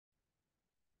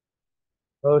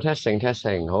Oh, testing,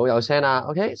 testing. 好，有聲啦。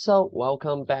Okay, so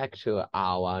welcome back to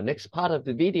our next part of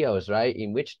the videos, right?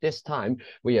 In which this time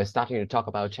we are starting to talk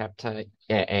about chapter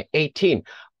 18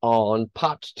 on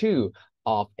part 2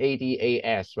 of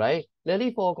ADAS, right? 你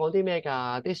呢課講啲咩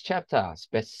㗎？ This chapter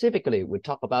specifically we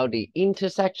talk about the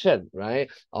intersection, right,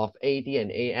 of AD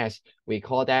and AS. We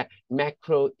call that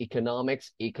macroeconomics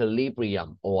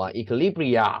equilibrium or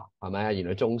equilibria, 係咪啊？原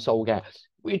來中數嘅。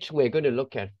Which we're going to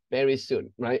look at very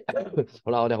soon, right? 好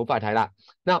啦，我哋好快睇啦。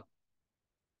Now,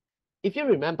 if you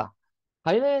remember,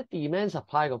 喺咧 demand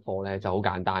supply 個課咧就好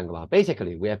簡單噶嘛。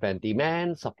Basically, we have a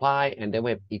demand supply and then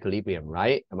we have equilibrium,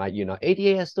 right? 係咪？原來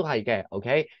ADAS 都係嘅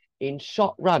，OK? In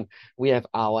short run, we have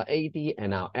our AD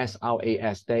and our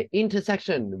SRAS. The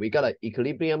intersection, we got an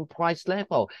equilibrium price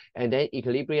level and then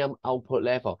equilibrium output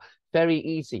level. Very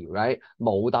easy, right?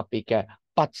 冇特別嘅。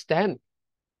But then,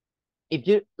 if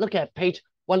you look at page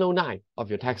 109 of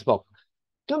your textbook，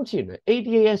今次原來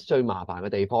ADAS 最麻煩嘅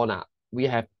地方啦。We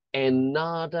have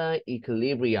another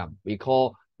equilibrium we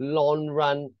call long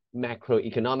run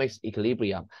macroeconomics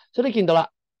equilibrium。所以你見到啦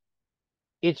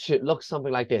，it should look something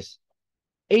like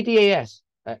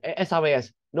this。ADAS、SRAS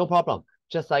no problem，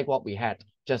 just like what we had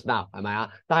just now 係咪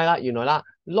啊？但係啦，原來啦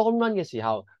long run 嘅時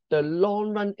候，the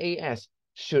long run AS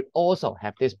should also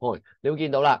have this point。你會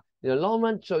見到啦，原來 long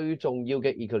run 最重要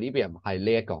嘅 equilibrium 係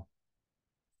呢一個。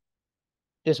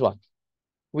This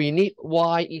one。We need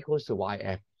y equals to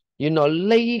yf。原來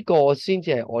呢個先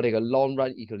至係我哋嘅 long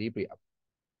run equilibrium，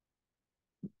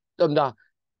得唔得？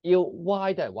要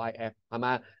y 都係 yf，係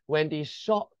咪 ？When the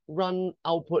short run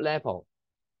output level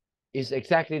is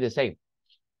exactly the same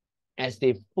as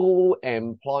the full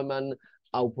employment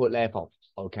output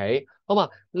level，OK？好嘛？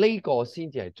呢個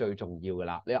先至係最重要嘅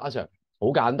啦。你阿 Sir 好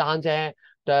簡單啫。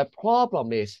The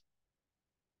problem is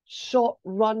short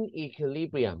run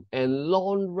equilibrium and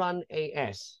long run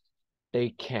AS,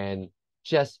 they can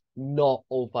just not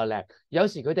overlap. 有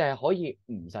時佢哋係可以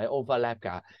唔使 overlap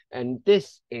㗎。And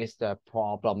this is the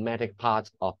problematic part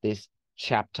of this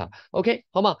chapter. OK，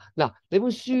 好嘛？嗱，你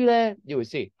本書咧，you will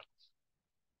see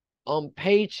on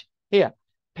page here,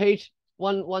 page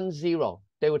 110.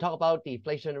 They will talk about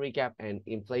deflationary gap and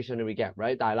inflationary gap,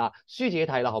 right? 但係啦，書自己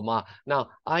睇啦，好嘛？Now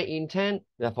I intend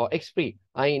for XP,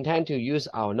 I intend to use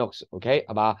our notes, OK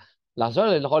係嘛？嗱，所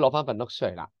以你可以攞翻份 notes 出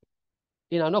嚟啦。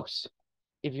In our notes,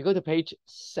 if you go to page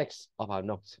 6 of our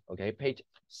notes, OK, page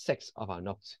 6 of our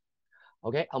notes,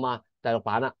 OK 好嘛？第六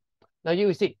版啦。Now you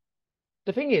will see,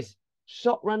 the thing is,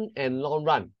 short run and long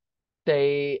run,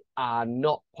 they are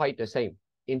not quite the same.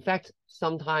 In fact,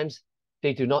 sometimes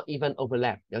they do not even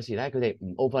overlap。有時咧佢哋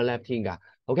唔 overlap 添㗎。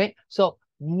OK， so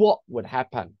what would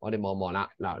happen？ 我哋望望啦。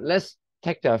嗱 ，let's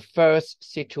take the first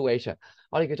situation。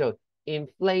我哋叫做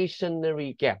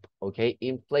inflationary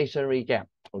gap。OK，inflationary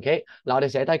gap。OK， 嗱我哋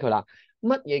寫低佢啦。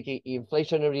乜嘢叫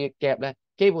inflationary gap 咧？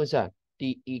基本上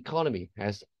the economy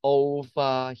has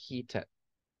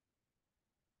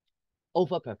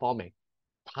overperforming，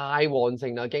 太旺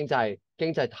盛啦，經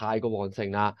濟太過旺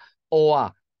盛啦。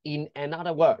Or in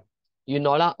another word， 原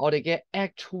來啦，我哋嘅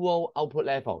actual output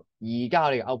level， 而家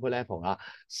我哋嘅 output level 啦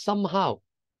，somehow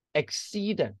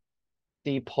exceeded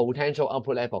the potential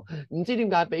output level， 唔知點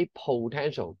解比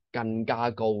potential 更加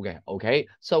高嘅。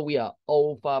OK，so we are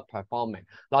overperforming。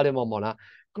嗱，我哋望望啦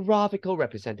 ，graphical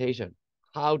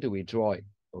representation，how do we draw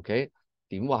it？OK，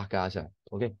 點畫㗎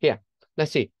，Sir？OK，here，let's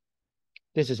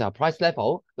see。This is our price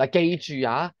level。嗱，記住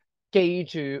啊，記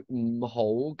住唔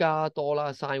好加多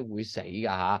啦，sign 會死㗎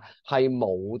嚇，係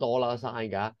冇多啦 sign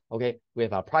㗎。OK，we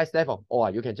have our price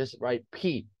level，or you can just write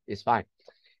P is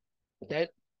fine。Then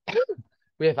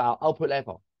we have our output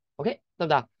level。OK，得唔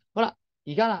得？好啦，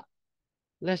而家啦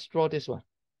，let's draw this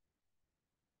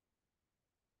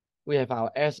one。We have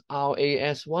our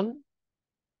SRAS1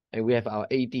 and we have our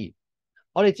AD。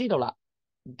我哋知道啦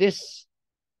，this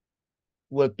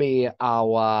would be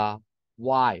our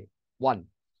Y1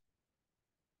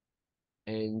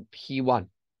 and P1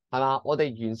 係嘛？我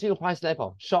哋原先嘅 price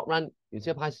level short run 原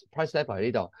先嘅 price level 喺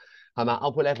呢度係嘛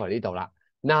 ？output level 喺呢度啦。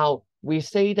Now we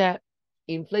say that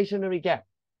inflationary gap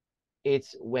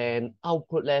is when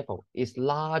output level is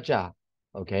larger,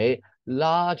 okay,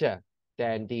 larger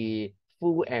than the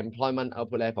full employment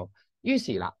output level。於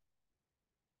是啦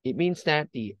，it means that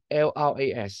the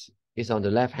LRAS is on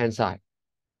the left hand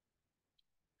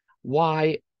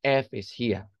side。YF is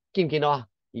here， 見唔見到啊？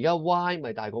而家 Y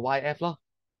咪大過 YF 咯。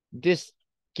This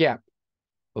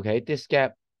gap，OK，this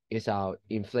gap is our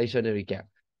inflationary gap。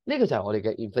呢個就係我哋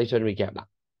嘅 inflationary gap 啦。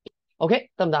OK，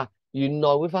 得唔得？原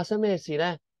來會發生咩事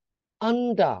咧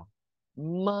 ？Under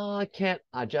market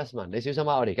adjustment， 你小心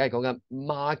啊！我哋而家係講緊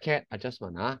market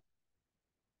adjustment 啊。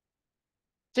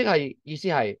即係意思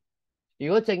係，如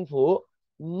果政府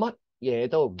乜嘢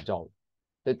都唔做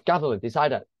，the government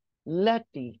decided let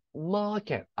the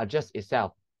market adjust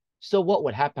itself. So what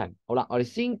would happen？ 好啦，我哋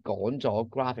先講咗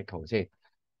graphical 先。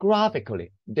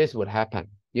Graphically, this would happen.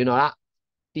 原來啦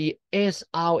，the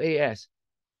SRAS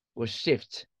will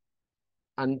shift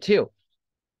until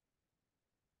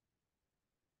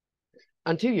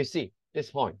you see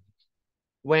this point.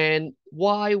 When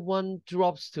Y1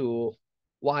 drops to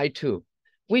Y2,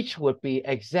 which would be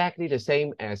exactly the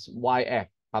same as YF，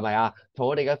 係咪啊？同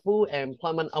我哋嘅 full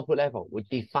employment output level 會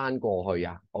跌翻過去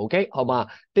啊。OK， 好嘛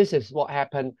 ？This is what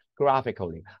happened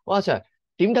graphically。我阿 Sir，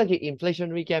 點解叫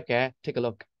inflationary gap 嘅 ？Take a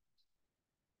look.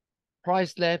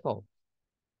 Price level.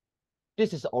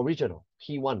 This is original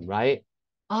P1, right?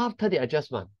 After the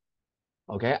adjustment,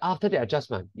 okay, after the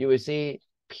adjustment, you will see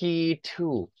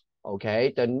P2,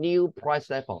 okay, the new price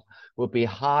level will be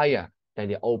higher than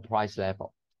the old price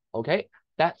level, okay?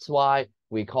 That's why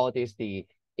we call this the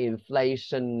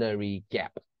inflationary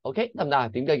gap, okay? 得唔得？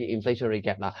點解叫 inflationary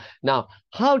gap 啦？ Now,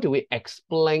 how do we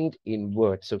explain in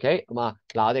words, okay? 咁啊，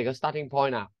嗱，我哋個 starting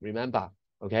point 啊 remember,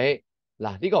 okay?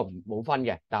 嗱，呢個冇分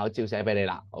嘅，但我照寫俾你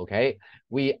啦 ，okay?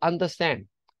 We understand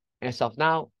as of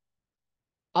now,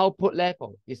 output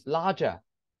level is larger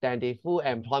than the full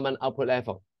employment output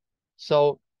level.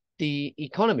 So the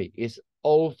economy is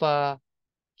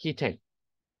overheating.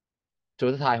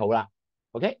 做得太好啦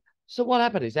 ，okay? So what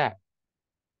happened is that,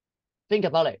 think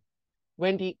about it.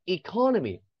 When the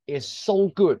economy is so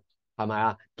good, 係咪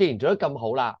啊？既然做得咁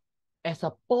好啦 ，as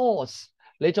a boss，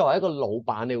 你作為一個老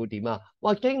闆，你會點啊？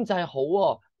哇，經濟好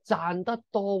喎，賺得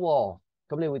多喎，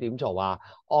咁你會點做啊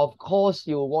 ？Of course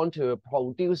you want to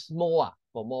produce more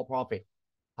for more profit，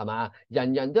 係嘛？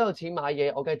人人都有錢買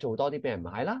嘢，我梗係做多啲俾人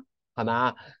買啦，係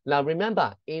嘛？嗱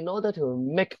 ，remember in order to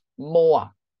make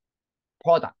more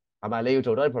product， 係咪？你要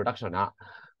做多啲 production 啦。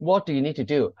What do you need to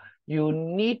do? You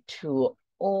need to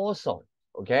also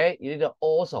OK， you need to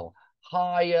also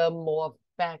hire more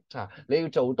factor。你要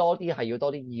做多啲係要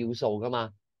多啲要素噶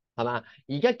嘛，係嘛？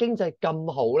而家經濟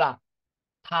咁好啦，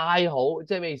太好，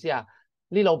即係咩意思啊？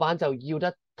呢老闆就要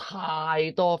得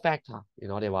太多 factor。原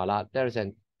來我哋話啦 ，there is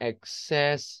an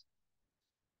excess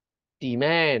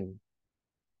demand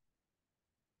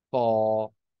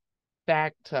for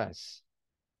factors。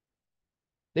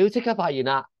你要即刻發現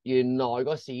啦，原來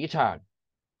個市場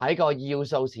喺個要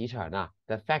素市場啊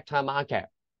 ，the factor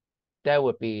market。There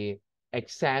would be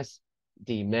excess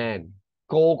demand.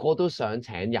 個個都想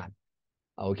請人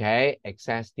 ，OK?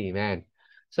 Excess demand.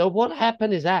 So what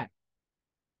happened is that,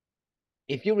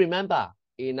 if you remember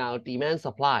in our demand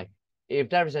supply, if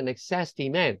there is an excess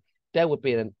demand, there would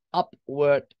be an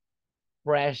upward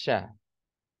pressure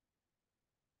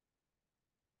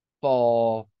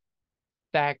for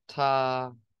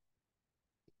factor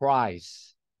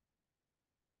price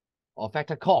or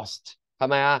factor cost， 係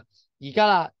咪啊？而家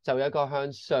啦就有一個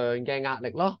向上嘅壓力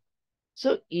咯。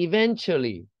So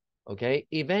eventually, okay,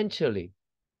 eventually,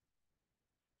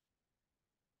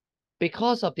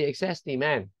 because of the excess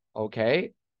demand,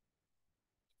 okay,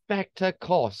 factor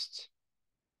cost,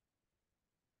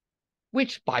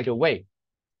 which by the way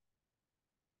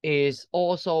is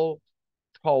also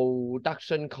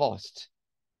production cost,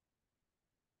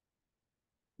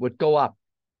 would go up，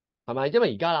 係咪？因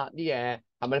為而家啦啲嘢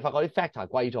係咪你發覺啲 factor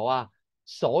貴咗啊？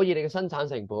所以你嘅生產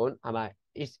成本係咪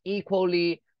is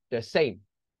equally the same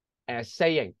as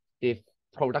saying the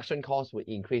production cost would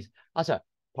increase？ 阿 Sir，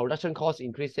 production cost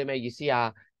increase 係咩意思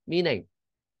啊 ？Meaning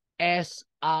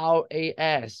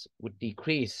SRAS would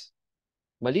decrease，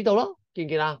 咪呢度咯，見唔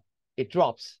見啊 ？It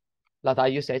drops 嗱，但係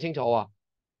要寫清楚啊。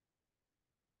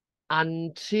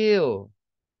Until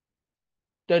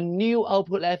the new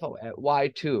output level at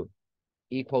Y2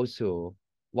 equals to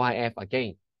YF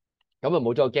again， 咁就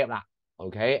冇咗個 gap 啦。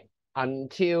OK，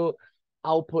 until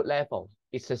output level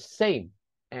is the same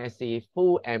as the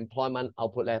full employment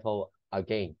output level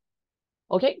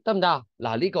again。OK， 得唔得啊？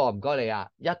嗱，呢個唔該你啊，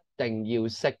一定要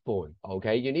識背。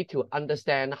OK，you need to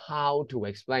understand how to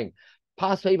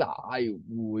explain。Past paper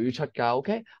係會出㗎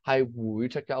，OK， 係會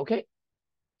出㗎，OK。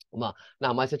咁啊，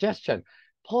嗱，my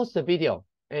suggestion，pause the video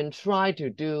and try to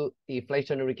do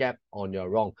deflationary gap on your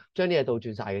own， 將啲嘢倒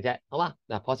轉晒嘅啫，好嘛？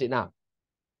嗱 ，pause it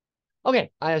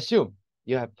now。OK，I assume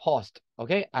you have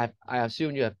paused。OK，I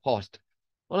assume you have paused。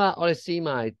好啦，我哋試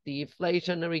埋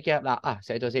deflationary gap 啦。啊，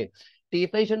寫咗先。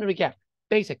Deflationary gap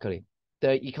basically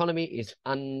the economy is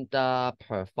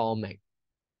underperforming。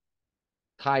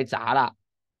太渣啦，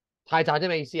太渣即係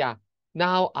咩意思啊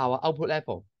 ？Now our output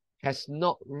level has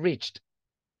not reached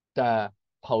the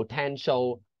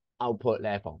potential output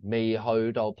level， 未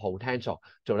去到 potential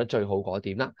做得最好嗰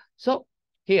點啦。So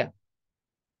here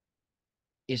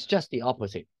is just the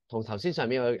opposite，同頭先上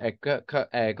面個個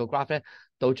graph 咧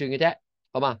倒轉嘅啫，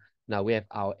好嘛？嗱 we have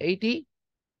our AD，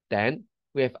 then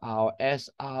we have our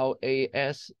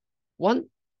SRAS1，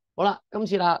 好啦，今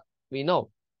次啦 we know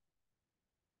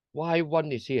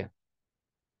Y1 is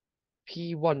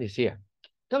here，P1 is here，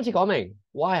 今次講明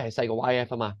Y 係細過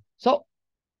YF 啊嘛 ，so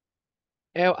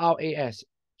LRAS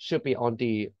should be on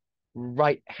the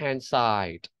right hand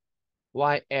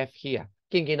side，YF here，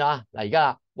 見唔見到啊？嗱而家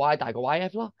啦 Y 大過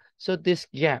YF 咯 ，so this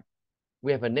gap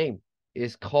we have a name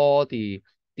is called the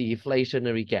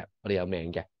deflationary gap， 我哋有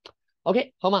名嘅。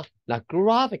OK， 好嘛？嗱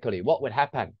graphically what would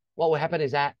happen? What would happen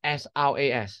is that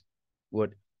SRAS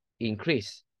would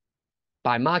increase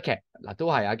by market， 嗱都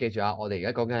係啊，記住啊，我哋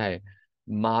而家講緊係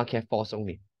market force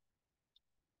only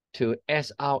to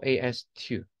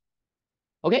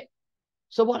SRAS2。OK，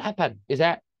 so what happened is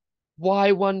that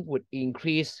Y1 would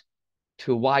increase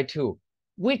to Y2,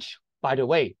 which by the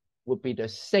way would be the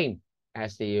same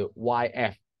as the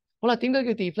YF。好啦，點解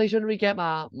叫 deflationary gap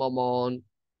啊？望望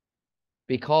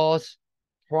because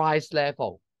price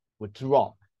level would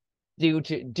drop due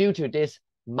to this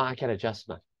market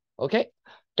adjustment。OK，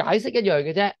 解釋一樣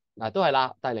嘅啫，嗱都係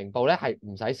啦，第零步咧係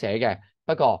唔使寫嘅，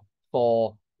不過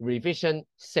for revision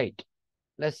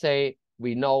sake，let's say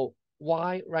we know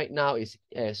Y right now is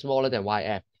smaller than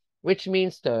YF, which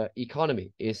means the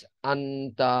economy is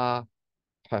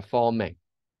underperforming。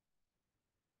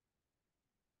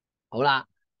好啦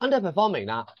 ，underperforming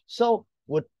啦 ，so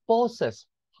would bosses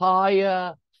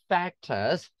hire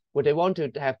factors? Would they want to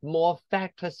have more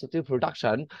factors to do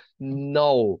production?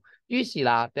 No. 於是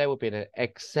啦 ，there would be an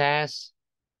excess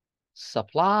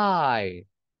supply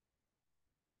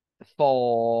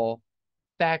for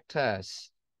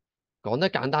factors。講得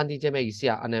簡單啲啫，咩意思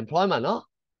啊 ？unemployment 咯，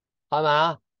係咪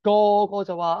啊？個個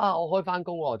就話啊，我開翻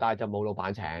工喎，但係就冇老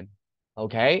闆請。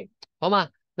OK， 好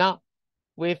嘛？Now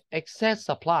with excess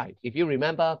supply, if you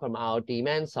remember from our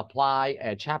demand supply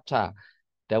chapter,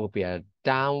 there would be a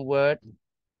downward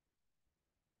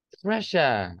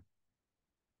pressure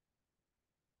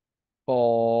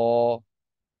for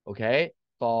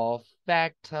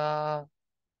factor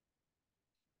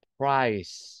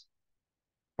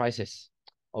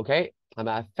prices。OK， 係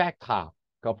咪 factor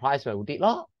個 price 咪會跌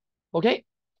咯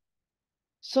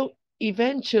 ？OK，so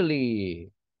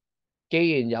eventually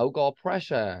既然有個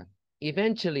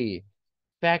pressure，eventually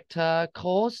factor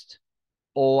cost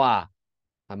or 啊，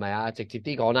係咪啊？直接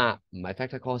啲講啦，唔係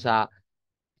factor cost 啊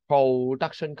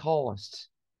 ，production cost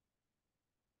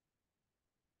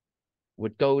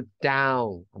would go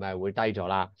down， 係咪會低咗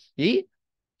啦？咦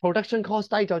 ，production cost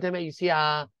低咗即係咩意思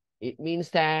啊 ？It means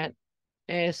that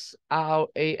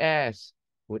SRAS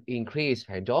would increase，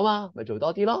 平咗嘛，咪做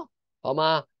多啲咯，好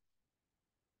嘛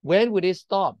 ？When would it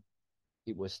stop?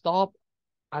 It would stop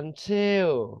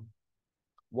until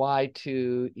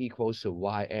Y2 equals to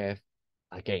YF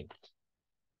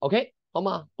again。OK， 好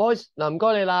嘛 ，boys， 嗱唔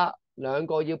該你啦，兩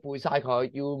個要背晒佢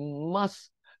 ，you must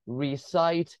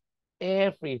recite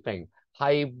everything，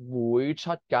 係會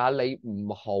出㗎，你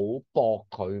唔好駁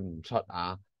佢唔出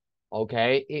啊。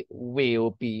OK，it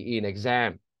will be in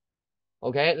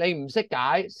exam。OK， 你唔識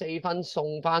解4分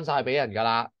送翻晒俾人㗎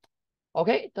啦。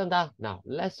OK， 得唔得？ Now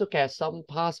let's look at some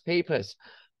past papers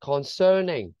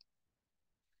concerning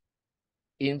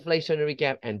inflationary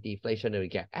gap and deflationary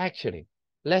gap. Actually,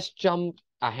 let's jump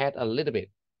ahead a little bit.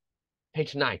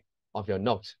 Page 9 of your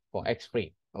notes for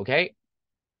X3. OK，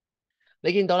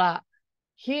 你見到啦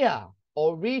 ，here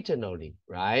originally,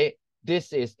 right?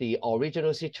 This is the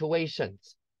original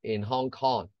situations in Hong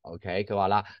Kong。OK， 佢話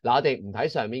啦，嗱我哋唔睇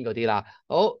上面嗰啲啦，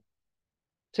好，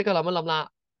即刻諗一諗啦。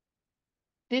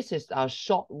This is our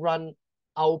short run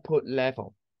output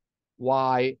level.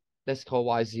 Y, let's call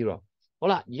Y0。好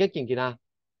啦，而家見唔見啊？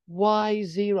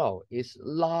 Y0 is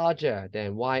larger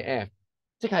than YF，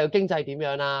 即係個經濟點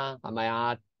樣啦？係咪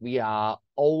啊 ？We are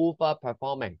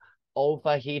overperforming,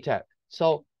 overheated.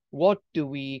 So what do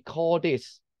we call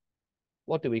this?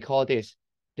 What do we call this?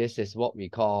 This is what we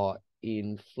call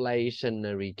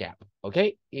inflationary gap.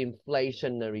 OK,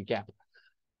 inflationary gap。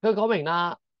佢講明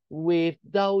啦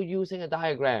 ，without using a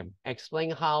diagram,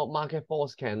 explain how market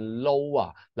force can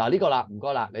lower。嗱呢個啦，唔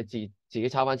該啦，你自己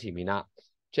抄翻前面啦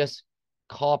 ，just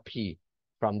copy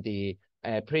from the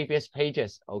previous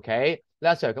pages。OK， 你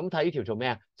阿 Sir 咁睇呢條做咩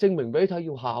啊？證明俾你睇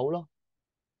要考咯。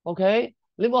OK，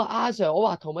 你冇話阿 Sir 我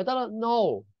畫圖咪得啦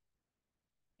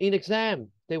 ？No，in exam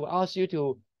they will ask you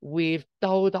to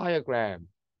without diagram。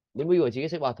你唔好以為自己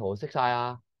識畫圖識晒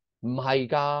啊？唔係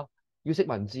㗎，要識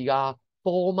文字㗎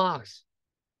 ，4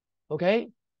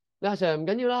 marks。OK， 你阿 Sir 唔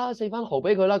緊要啦，4分毫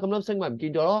俾佢啦，咁粒星咪唔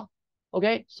見咗咯。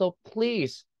OK，so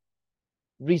please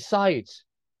recite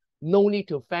No need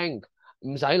to think，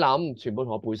唔使諗，全部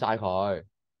同我背晒佢。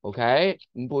OK，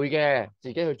唔背嘅自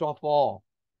己去作課。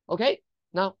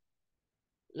OK，now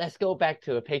let's go back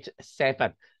to page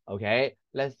 7. Okay,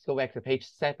 let's go back to page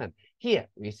 7. Here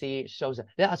we see shows.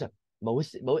 你阿 Sir 冇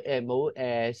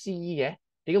CE 嘅，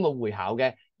點解冇會考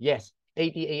嘅 ？Yes,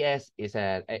 ADAS is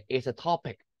a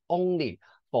topic only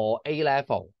for A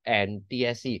level and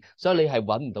DSE， 所以你係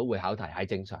揾唔到會考題係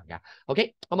正常嘅。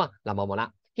OK， 好嘛，嗱望望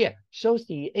啦。Here shows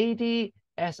the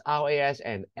AD、SRAS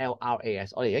and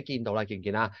LRAS。我哋而家見到啦，見唔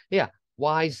見啊？呢個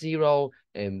Y0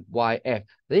 and YF。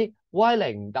咦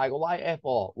 ？Y0 大過 YF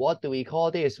喎。What do we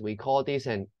call this? We call this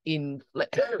an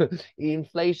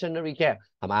inflationary gap，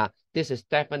 係嘛 ？This is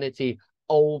definitely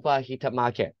overheated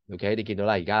market。OK， 你見到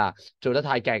啦，而家啦，做得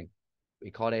太勁。We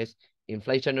call this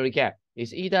inflationary gap.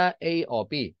 It's either A or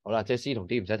B。好啦，即係 C 同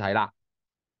D 唔使睇啦。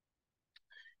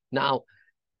Now,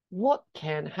 what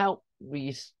can help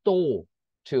restore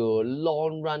to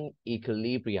long run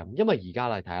equilibrium？ 因為而家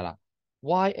嚟睇下啦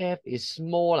 ，YF is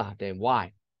smaller than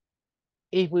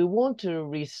Y。If we want to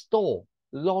restore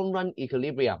long run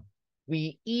equilibrium,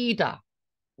 we either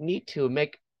need to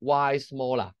make Y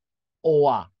smaller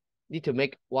or need to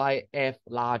make YF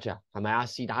larger， 係咪啊？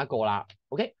是打一個啦。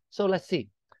OK， so let's see.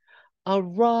 A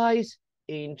rise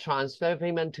in transfer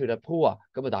payment to the poor，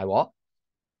 咁啊大鑊。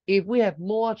If we have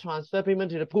more transfer payment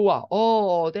to the poor,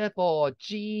 therefore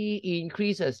G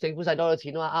increases， 政府使多咗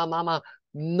錢啊嘛，啱唔啱啊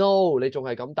 ？No， 你仲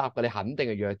係咁答嘅，你肯定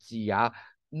係弱智啊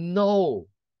 ！No，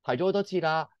 提咗好多次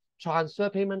啦 ，transfer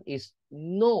payment is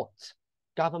not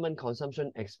government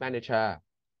consumption expenditure。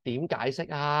點解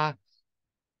釋啊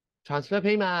 ？Transfer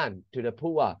payment to the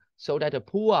poor so that the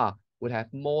poor would have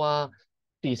more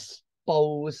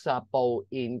disposable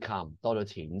income， 多咗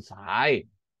錢使。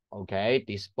Okay,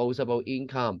 disposable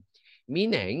income,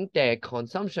 meaning their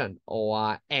consumption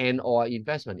or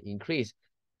investment increase,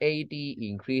 AD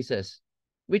increases,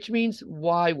 which means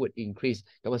Y would increase.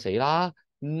 咁啊死啦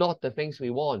 ，not the things we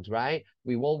want, right?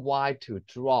 We want Y to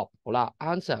drop. 好啦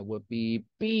 ，answer would be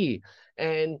B.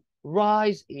 And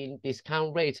rise in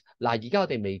discount rate. 嗱，而家我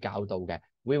哋未教到嘅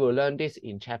 ，we will learn this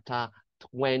in chapter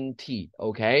 20.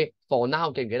 Okay, for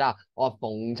now 記唔記得？我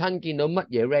逢親見到乜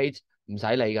嘢 rate 唔使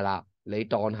理㗎啦。你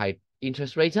當係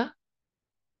interest rate 啊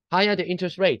 ，higher the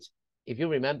interest rate. If you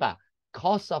remember,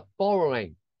 cost of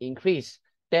borrowing increase,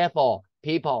 therefore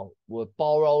people would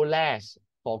borrow less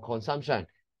for consumption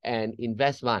and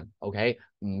investment. OK，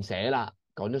 唔寫啦，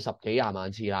講咗十幾廿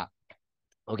萬次啦。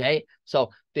OK， so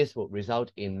this would result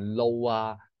in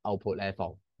lower output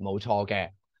level， 冇錯嘅。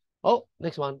好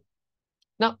 ，next one.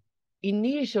 Now,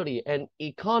 initially, an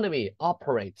economy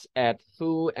operates at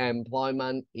full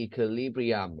employment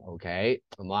equilibrium, okay?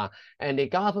 係嘛 ？And the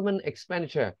government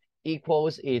expenditure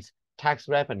equals its tax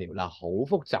revenue。嗱，好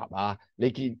複雜啊！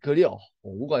你見佢呢個好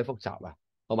鬼複雜啊，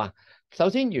好嘛？首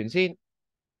先原先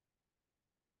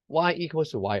Y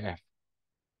equals to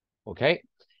YF，okay？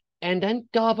 And then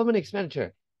government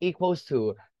expenditure equals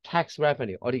to tax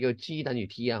revenue。我哋叫 G 等於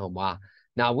T 啊，好唔好啊？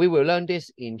 Now, we will learn this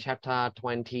in chapter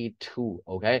 22,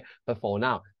 okay? But for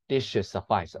now, this should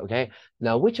suffice, okay?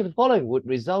 Now, which of the following would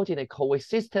result in a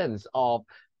coexistence of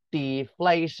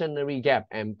deflationary gap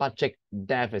and budget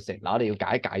deficit？ 嗱，我哋要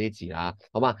解一解啲字啦，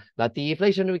好嘛？嗱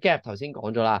 ，deflationary gap 頭先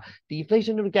講咗啦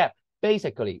 ，deflationary gap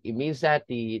basically it means that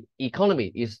the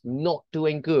economy is not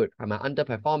doing good， 係咪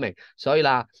underperforming？ 所以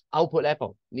啦 ，output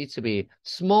level needs to be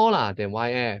smaller than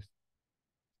YF。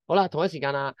好啦，同一時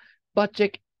間啦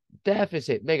 ，budget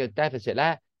deficit 咩叫 deficit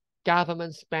咧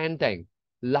 ？Government spending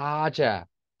larger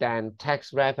than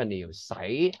tax revenue，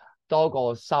 使多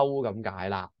過收咁解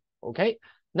啦。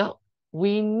OK，now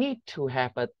we need to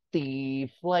have a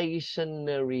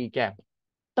deflationary gap，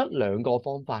 得兩個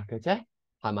方法嘅啫，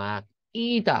係咪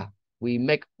 ？Either we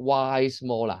make Y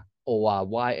smaller or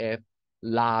YF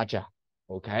larger，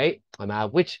 OK 係咪啊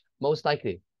 ？Which most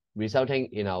likely resulting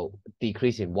in a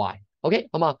decrease in Y。OK，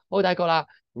 好嘛？好，第一個啦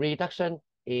 ，reduction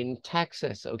in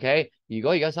taxes，OK？ 如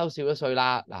果而家收少咗稅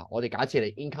啦，嗱，我哋假設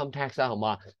你 income tax 啦，好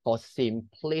嘛 ？For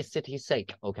simplicity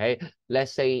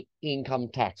sake，OK？Let's say income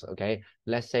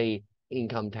tax，OK？Let's say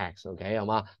income tax，OK？ 好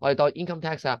嘛？我哋當 income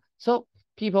tax 啊 ，so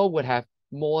people would have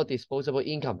more disposable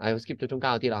income。我 skip 咗中間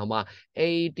嗰啲啦，好嘛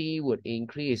 ？AD would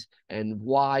increase and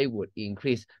Y would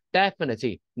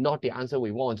increase。Definitely not the answer we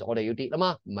want。我哋要跌啊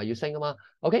嘛，唔係要升啊嘛。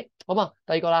OK， 好嘛？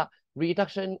第二個啦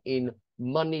 ，reduction in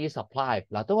money supply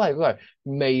嗱，都係嗰句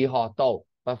未學到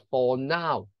 ，but for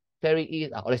now very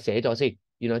easy。我哋寫咗先，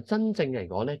原來真正嚟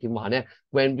講咧點玩咧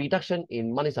 ？When reduction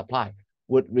in money supply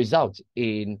would result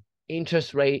in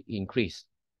interest rate increase，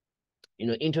 原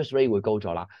來 interest rate 會高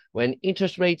咗啦。When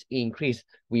interest rates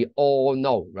increase，we all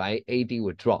know right，AD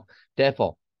would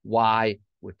drop。Therefore Y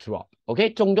would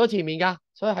drop。OK， 中咗前面㗎，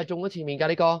所以係中咗前面㗎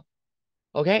呢個。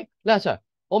OK， 呢 Sir，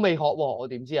 我未學喎，我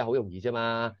點知啊？好容易啫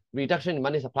嘛。Reduction in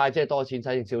money supply 即係多錢使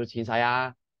定少錢使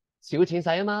啊？少錢使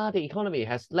啊嘛。The economy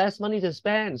has less money to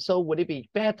spend, so would it be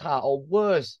better or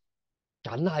worse？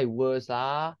 梗係 worse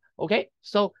啦。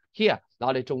OK，so here 嗱，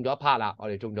我哋中咗一 part 啦，我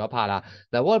哋中咗一 part 啦。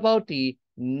嗱，what about the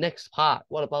next part?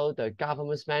 What about the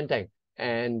government spending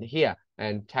and here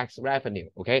and tax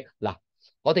revenue？OK，嗱，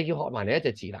我哋要學埋另一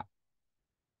隻字啦。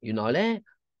原來咧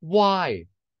 ，Y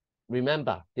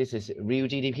remember this is real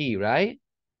GDP, right?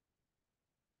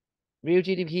 Real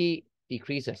GDP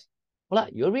decreases。好啦，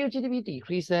如果 real GDP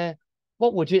decrease 咧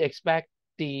，what would you expect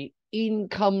the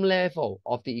income level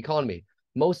of the economy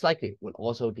most likely would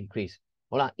also decrease？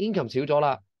好啦 ，income 少咗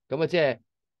啦，咁啊即係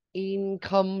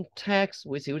income tax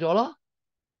會少咗咯。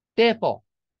Therefore,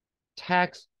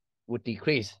 tax would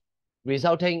decrease,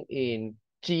 resulting in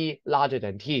G larger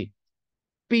than T.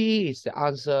 B is the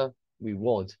answer we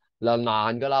want。嗱，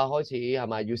難㗎啦，開始係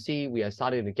咪 ？You see, we are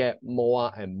starting to get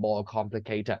more and more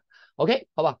complicated。OK，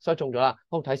 好吧，所以中咗啦。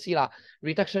好，睇 C 啦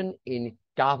 ，reduction in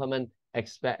government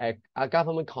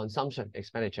government consumption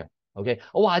expenditure。OK，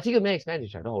 我話知佢咩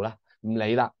expenditure 都好啦，唔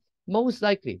理啦。Most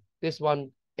likely this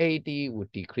one AD would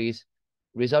decrease,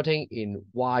 resulting in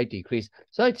Y decrease。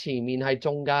所以前面係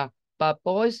中㗎。But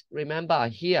boys, remember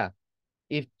here,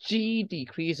 if G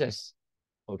decreases,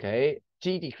 OK,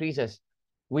 G decreases,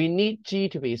 we need G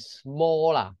to be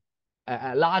smaller,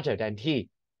 larger than T。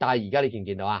但係而家你見唔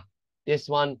見到啊 ？This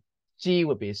one G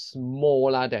would be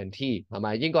smaller than T， 係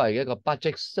咪？應該係一個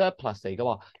budget surplus 嚟㗎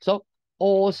喎。So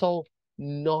also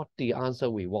not the answer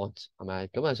we want， 係咪？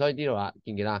咁啊，所以呢度啦，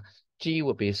見唔見啊 ？G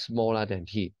would be smaller than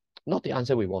T， not the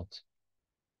answer we want。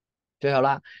最後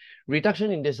啦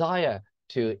 ，reduction in desire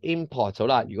to import， 好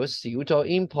啦，如果少咗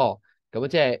import， 咁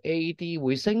即係 AD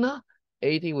會升啦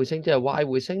 ，AD 會升即係 Y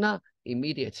會升啦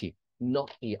 ，immediately not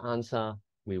the answer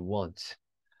we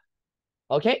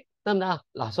want。OK， 得唔得啊？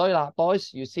嗱，所以啦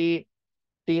 ，boys，you see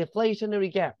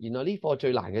deflationary gap， 原來呢課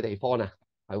最難嘅地方啊，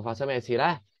係會發生咩事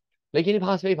咧？你見啲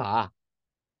past paper 啊，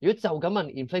如果就咁問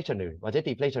inflationary 或者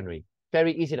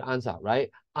deflationary，very easy to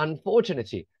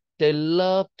answer，right？Unfortunately, they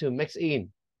love to mix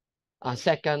in a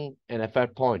second and a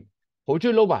third point， 好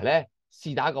中意撈埋咧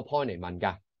是打一個 point 嚟問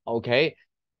㗎。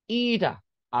OK，either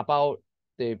about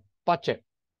the budget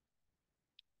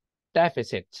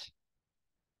deficit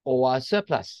or a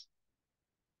surplus，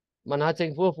 問下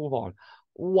政府嘅庫房，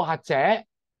或者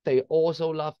they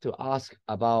also love to ask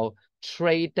about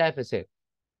trade deficit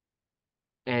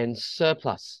and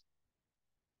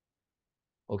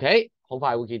surplus。OK， 好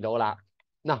快會見到啦。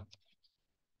嗱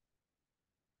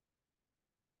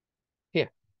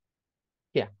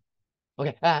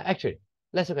 ，here，OK，actually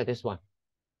let's look at this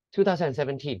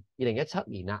one。2017 2017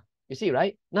年啦 ，you see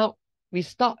right now we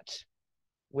start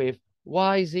with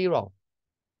Y0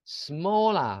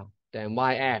 smaller than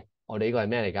YF。我哋呢個係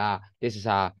咩嚟㗎 ？This is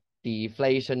a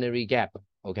deflationary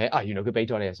gap。OK 啊，原來佢俾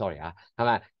咗你啊 ，sorry 啊，係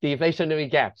咪 deflationary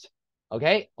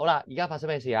gaps？OK 好啦，而家發生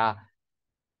咩事啊？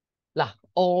嗱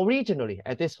 ，originally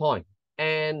at this point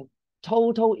and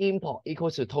total import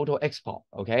equals to total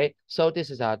export。OK so this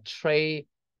is a trade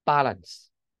balance。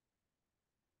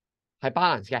係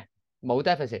balance 嘅，冇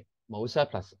deficit，冇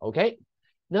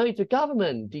surplus。OK。Now, if the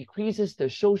government decreases the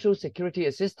social security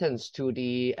assistance to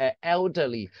the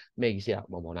elderly， 咩意思啊？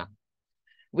望望啦。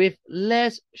With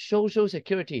less social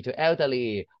security to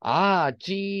elderly，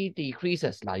 G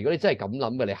decreases。嗱，如果你真係咁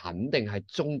諗嘅，你肯定係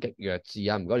終極弱智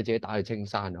啊！唔該，你自己打去青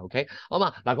山啊。OK， 好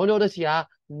嘛？嗱，講咗好多次啊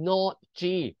 ，not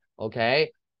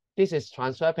G。OK，this is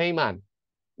transfer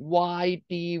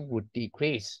payment。YD would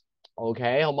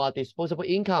decrease。OK， 好嘛 ？Disposable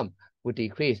income would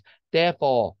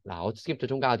decrease。Therefore， 嗱，我 skip 咗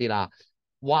中間嗰啲啦。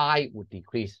Y would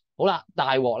decrease。好啦，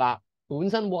大鑊啦，本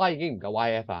身 Y 已經唔夠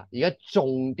YF 啊，而家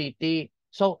仲跌啲。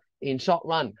So in short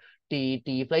run, the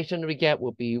deflationary gap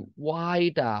will be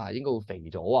wider， 應該會肥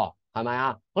咗喎，係咪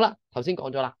啊？好啦，頭先講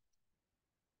咗啦。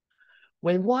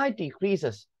When Y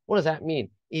decreases, what does that mean?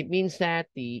 It means that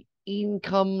the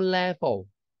income level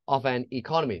of an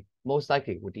economy most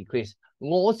likely would decrease。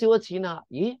我少咗錢啦，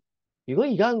咦？如果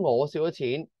而家我少咗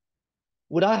錢，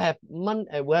 would I have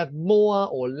would have more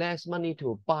or less money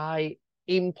to buy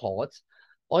imports？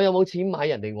 我有冇錢買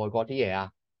人哋外國啲嘢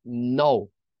啊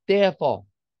 ？No。Therefore,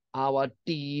 our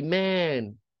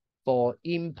demand for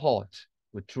import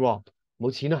would drop。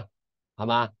冇錢啊，係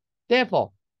嘛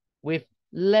 ？Therefore, with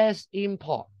less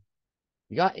import，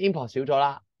 而家 import 少咗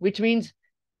啦 ，which means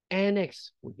NX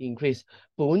would increase。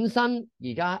本身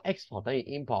而家 export 等於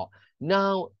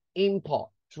import，now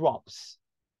import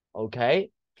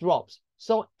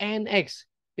drops。OK，drops。So NX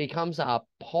becomes a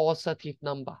positive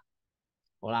number。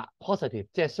好啦 ，positive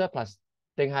即係 surplus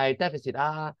定係 deficit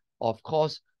啊 ？Of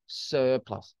course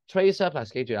surplus. Trade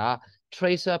surplus 記住啊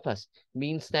 ，trade surplus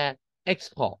means that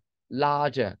export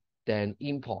larger than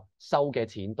import 收嘅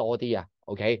錢多啲啊。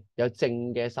OK， 有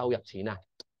正嘅收入錢啊。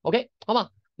OK， 好嘛？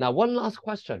嗱 ，one last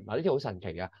question， 嗱呢啲好神奇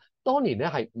嘅。當年咧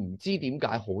係唔知點解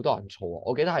好多人錯啊，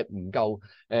我記得係唔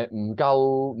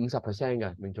夠50%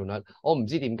 嘅命中率，我唔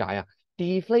知點解啊。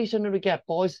Deflationary gap,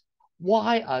 boys.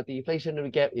 Why a deflationary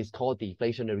gap is called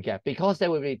deflationary gap? Because there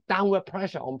will be downward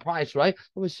pressure on price, right?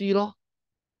 咁咪 C 咯，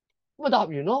咁咪答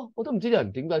完咯。我都唔知啲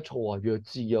人點解錯啊，弱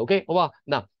智啊。OK， 好嘛？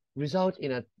嗱 ，result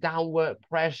in a downward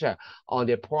pressure on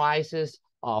the prices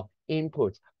of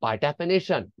inputs by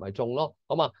definition 咪中咯。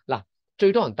好嘛？嗱，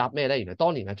最多人答咩咧？原來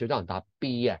當年係最多人答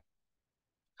B 啊。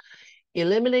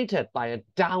Eliminated by a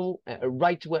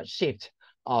rightward shift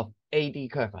of AD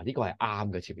curve 呢個係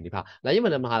啱嘅前面呢 part 嗱，因為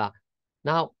你諗下啦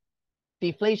 ，now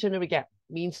deflationary gap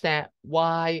means that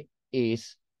y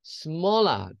is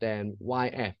smaller than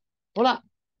yf。好啦，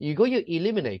如果要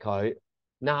eliminate 佢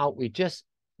 ，now we just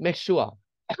make sure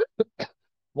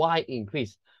y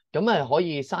increase， 咁咪可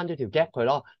以刪咗條 gap 佢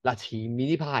咯。嗱，前面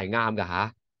呢 part 係啱㗎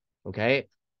吓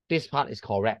 ，OK，this part is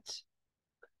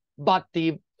correct，but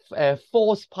the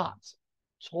false part。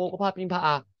錯嗰 part 邊 part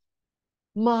啊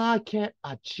 ？Market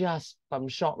adjust from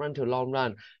short run to long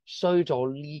run， 衰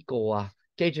咗呢個啊！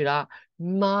記住啦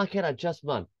 ，market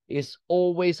adjustment is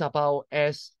always about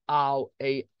SRAS，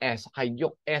 係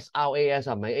喐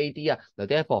SRAS 啊，唔係 AD 啊。嗱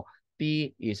 ，therefore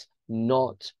B is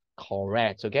not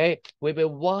correct。OK，will be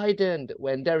widened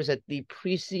when there is a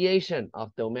depreciation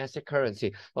of domestic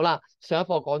currency。好啦，上一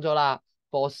課講咗啦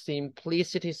 ，for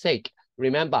simplicity's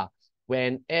sake，remember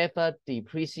whenever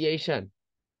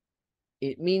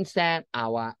depreciation。It means that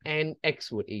our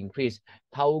NX would increase。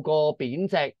透過貶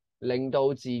值令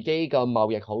到自己嘅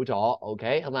貿易好咗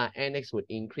 ，OK 係嘛 ？NX would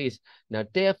increase。Now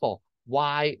therefore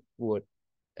Y would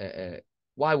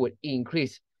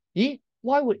increase。咦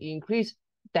 ？Y would increase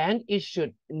then it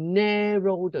should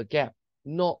narrow the gap,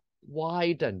 not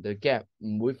widen the gap。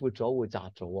唔會闊咗會窄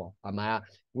咗喎，係咪啊？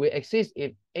會 exist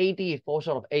if AD falls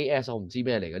short of AS， 我唔知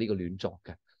咩嚟嘅呢個亂作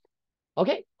嘅。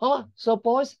OK 好啊 ，So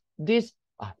boys this。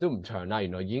都唔長啦，原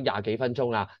來已經20幾分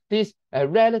鐘啦。This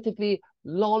relatively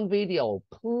long video,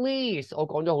 please， 我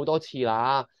講咗好多次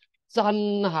啦，真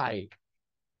係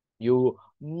you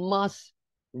must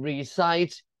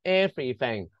recite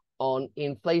everything on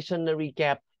inflationary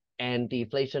gap and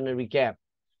deflationary gap,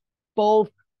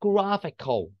 both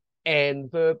graphical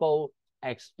and verbal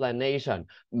explanation。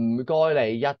唔該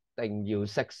你一定要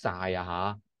識晒啊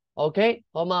嚇。Okay,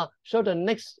 so the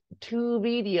next 2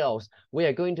 videos, we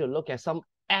are going to look at some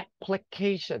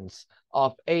applications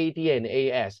of AD and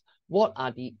AS. What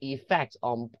are the effects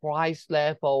on price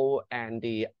level and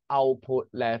the output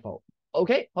level?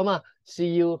 Okay, see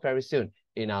you very soon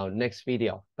in our next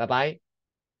video. Bye bye.